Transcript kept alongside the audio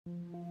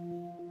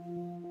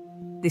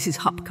This is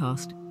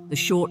HUPCast, the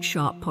short,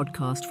 sharp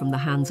podcast from the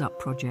Hands Up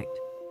project.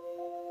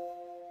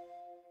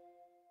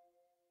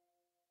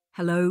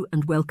 Hello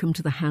and welcome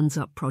to the Hands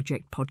Up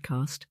project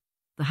podcast.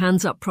 The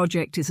Hands Up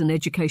project is an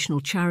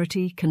educational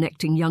charity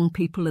connecting young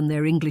people and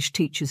their English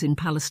teachers in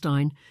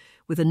Palestine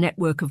with a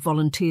network of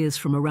volunteers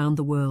from around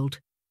the world.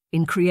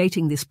 In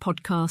creating this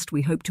podcast,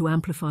 we hope to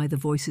amplify the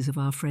voices of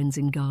our friends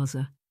in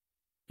Gaza,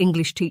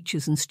 English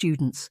teachers and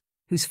students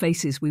whose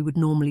faces we would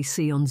normally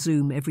see on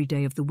Zoom every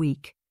day of the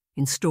week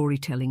in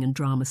storytelling and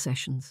drama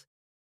sessions.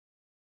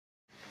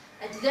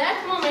 At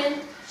that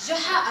moment,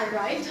 Joha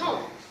arrived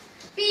home.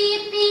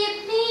 Beep,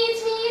 beep, meat,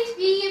 meat,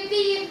 beep,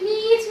 beep,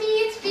 meat,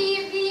 meat,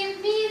 beep,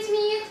 beep, meat,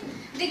 meat,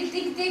 dig,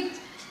 dig, dig.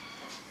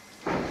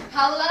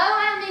 Hello,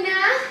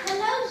 Amina.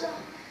 Hello, Zoe.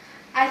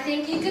 I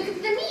think you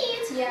cooked the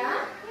meat,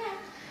 yeah?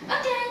 Yeah.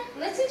 Okay,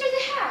 let's enter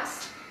the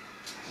house.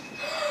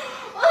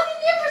 Oh, the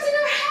neighbors in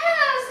our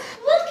house!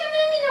 Welcome,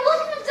 Amina.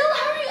 Welcome, Abdullah.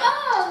 How are you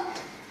all?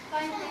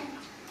 Fine,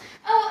 thanks.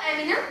 Oh,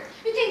 Amina,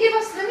 you can give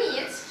us the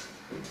meat.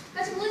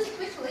 Let's move it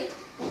quickly.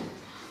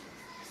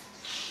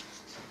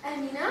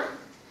 Amina,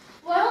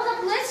 while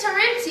the plates are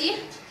empty,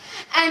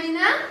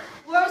 Amina,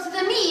 where's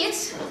the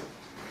meat?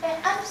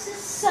 I'm so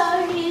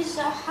sorry,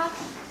 Rahaf.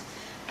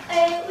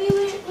 We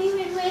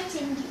were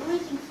waiting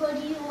for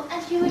you,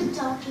 and you were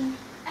talking,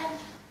 and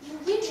you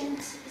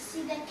didn't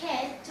see the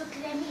cat took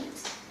the meat.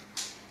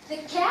 The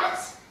cat?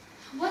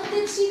 What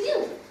did she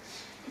do?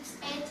 It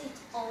ate it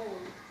all.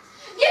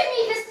 Give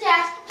me this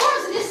cat.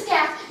 Where's this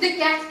cat? The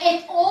cat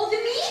ate all the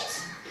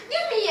meat?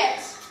 Give me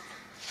it.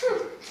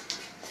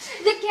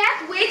 The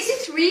cat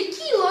weighs 3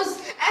 kilos,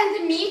 and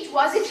the meat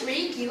was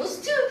 3 kilos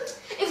too.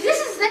 If this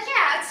is the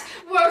cat,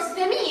 where's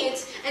the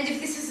meat? And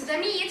if this is the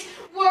meat,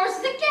 where's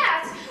the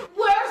cat?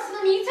 Where's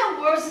the meat and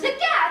where's the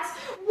cat?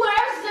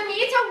 Where's the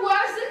meat and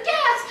where's the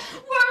cat?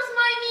 Where's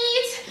my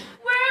meat?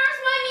 Where's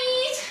my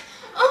meat?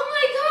 Oh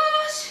my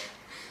gosh!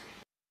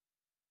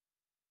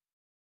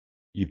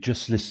 You've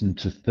just listened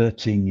to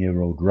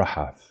 13-year-old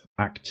Rahaf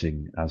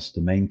acting as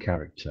the main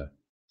character,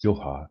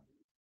 Joha,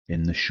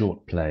 in the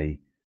short play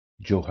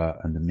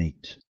Joha and the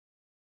Meat.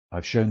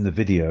 I've shown the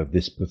video of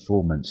this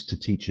performance to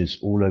teachers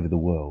all over the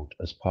world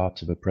as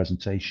part of a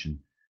presentation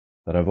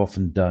that I've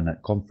often done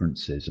at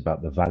conferences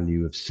about the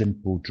value of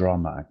simple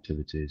drama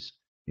activities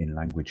in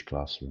language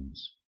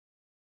classrooms.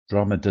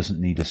 Drama doesn't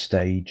need a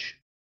stage,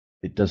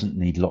 it doesn't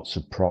need lots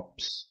of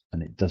props,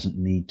 and it doesn't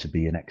need to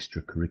be an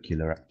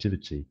extracurricular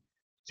activity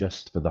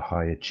just for the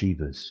high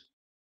achievers.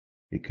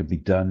 It can be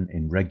done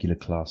in regular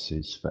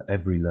classes for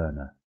every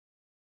learner,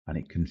 and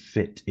it can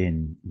fit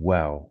in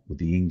well with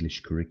the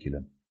English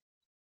curriculum.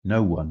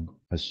 No one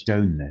has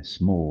shown this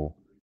more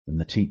than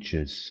the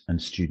teachers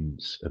and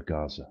students of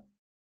Gaza.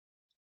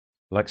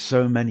 Like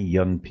so many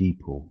young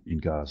people in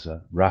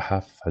Gaza,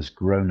 Rahaf has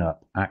grown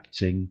up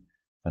acting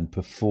and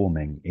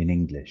performing in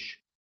English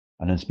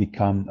and has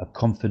become a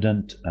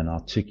confident and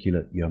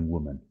articulate young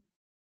woman.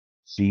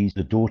 She's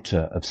the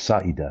daughter of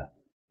Saida,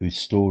 whose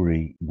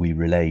story we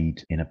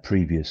relayed in a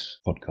previous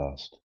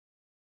podcast.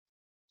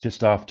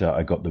 Just after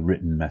I got the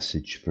written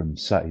message from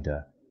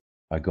Saida,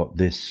 I got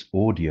this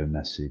audio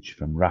message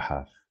from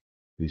Rahaf,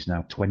 who's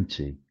now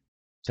 20,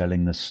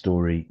 telling the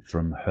story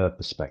from her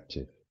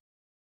perspective.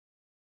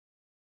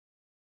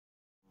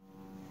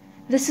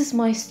 This is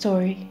my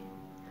story,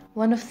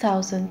 one of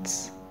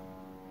thousands.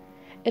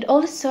 It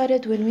all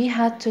started when we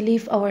had to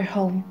leave our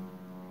home.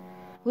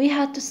 We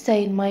had to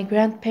stay in my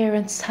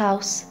grandparents'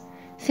 house,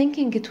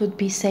 thinking it would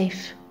be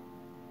safe.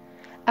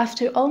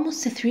 After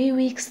almost 3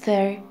 weeks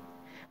there,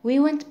 we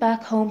went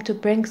back home to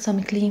bring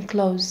some clean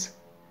clothes.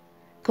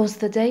 'Cause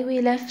the day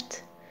we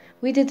left,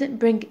 we didn't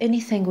bring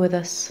anything with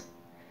us.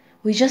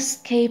 We just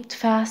escaped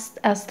fast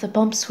as the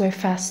bombs were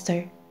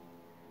faster.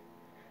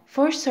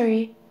 For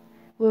sorry,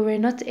 we were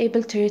not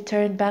able to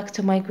return back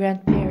to my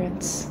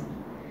grandparents.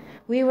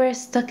 We were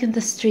stuck in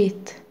the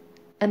street,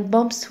 and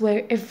bombs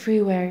were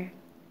everywhere.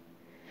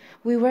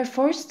 We were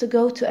forced to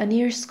go to a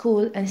near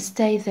school and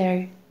stay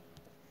there.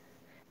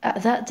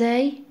 At that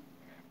day,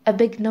 a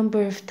big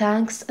number of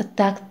tanks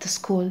attacked the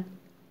school.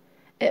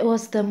 It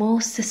was the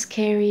most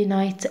scary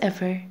night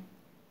ever.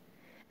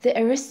 They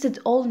arrested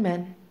all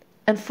men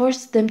and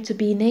forced them to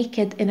be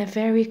naked in a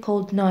very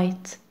cold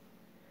night.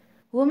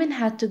 Women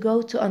had to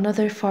go to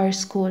another far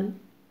school.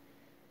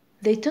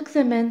 They took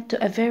the men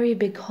to a very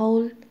big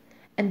hole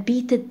and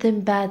beated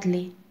them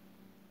badly.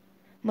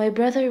 My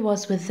brother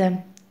was with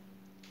them.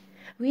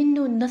 We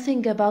knew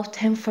nothing about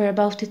him for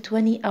about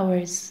 20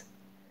 hours.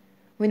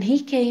 When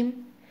he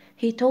came,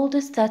 he told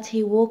us that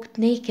he walked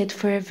naked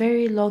for a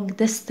very long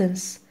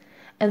distance,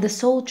 and the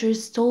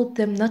soldiers told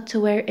them not to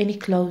wear any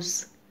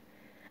clothes,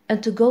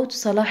 and to go to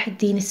Salah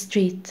ad-Din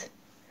Street,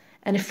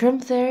 and from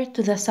there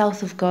to the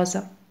south of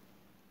Gaza.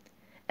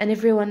 And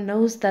everyone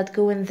knows that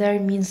going there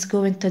means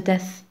going to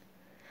death,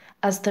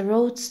 as the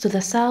roads to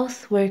the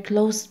south were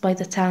closed by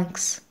the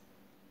tanks.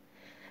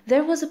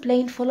 There was a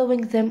plane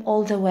following them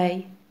all the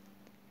way.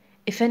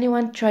 If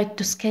anyone tried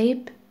to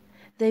escape,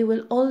 they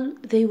will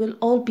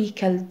all be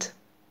killed.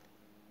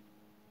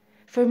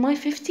 For my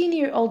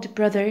 15-year-old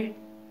brother,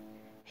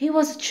 He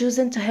was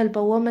chosen to help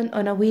a woman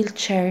on a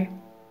wheelchair.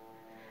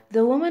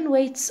 The woman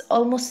weighs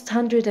almost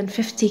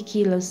 150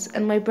 kilos,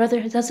 and my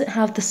brother doesn't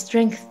have the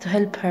strength to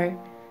help her.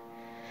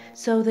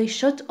 So they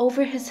shot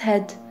over his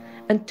head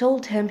and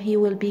told him he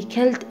will be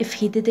killed if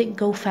he didn't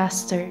go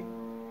faster.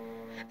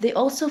 They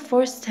also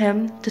forced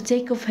him to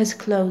take off his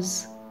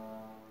clothes.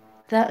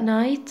 That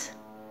night,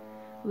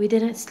 we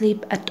didn't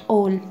sleep at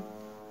all.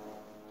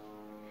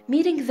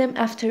 Meeting them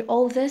after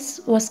all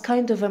this was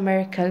kind of a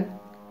miracle.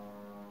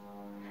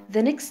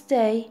 The next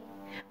day,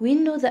 we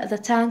knew that the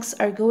tanks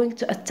are going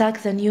to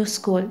attack the new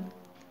school.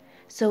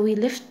 So we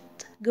left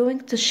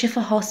going to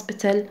Shifa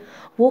Hospital,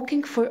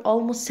 walking for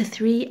almost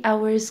 3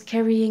 hours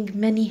carrying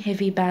many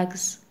heavy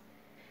bags,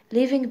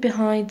 leaving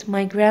behind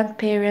my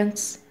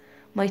grandparents,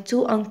 my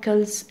 2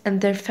 uncles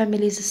and their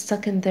families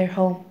stuck in their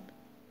home.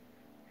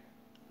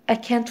 I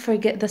can't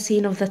forget the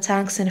scene of the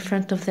tanks in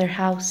front of their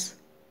house.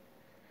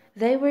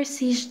 They were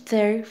sieged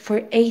there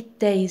for 8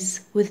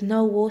 days with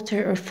no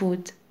water or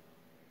food.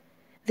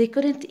 They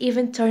couldn't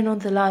even turn on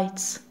the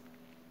lights.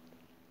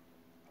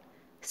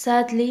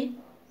 Sadly,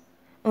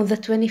 on the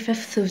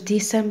 25th of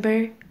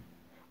December,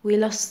 we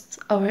lost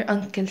our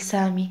Uncle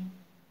Sami.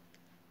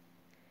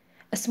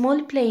 A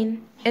small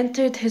plane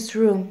entered his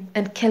room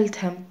and killed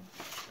him.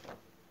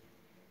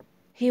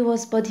 He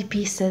was body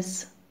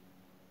pieces.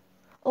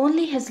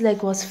 Only his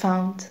leg was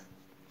found.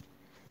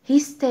 He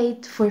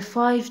stayed for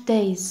 5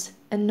 days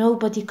and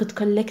nobody could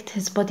collect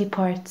his body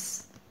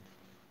parts.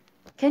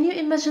 Can you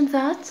imagine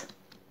that?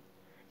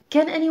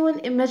 Can anyone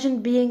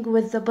imagine being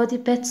with the body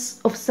bits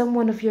of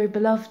someone of your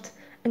beloved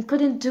and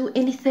couldn't do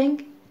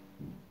anything?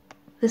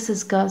 This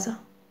is Gaza.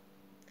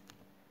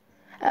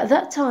 At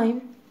that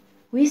time,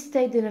 we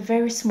stayed in a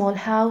very small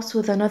house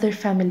with another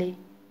family.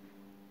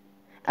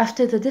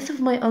 After the death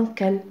of my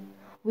uncle,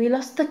 we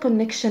lost the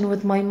connection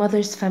with my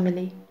mother's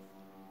family.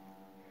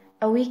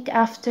 A week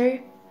after,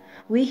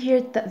 we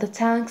heard that the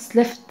tanks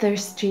left their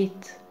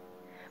street.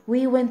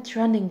 We went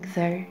running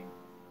there.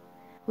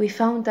 We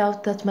found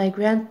out that my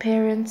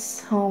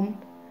grandparents'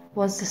 home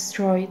was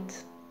destroyed.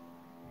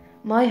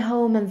 My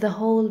home and the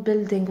whole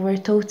building were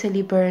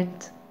totally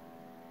burned.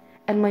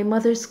 And my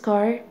mother's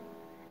car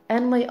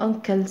and my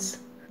uncle's,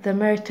 the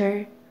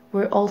martyr,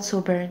 were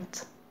also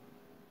burnt.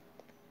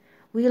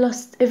 We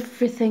lost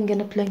everything in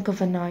a blink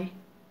of an eye.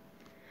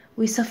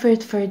 We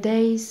suffered for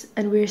days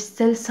and we're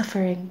still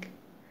suffering,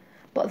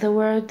 but the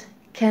world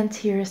can't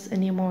hear us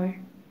anymore.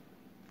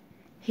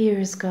 Here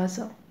is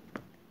Gaza.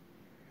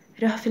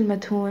 Rahaf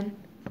al-Madhoun,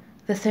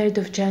 the 3rd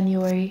of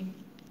January,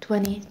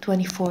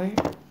 2024.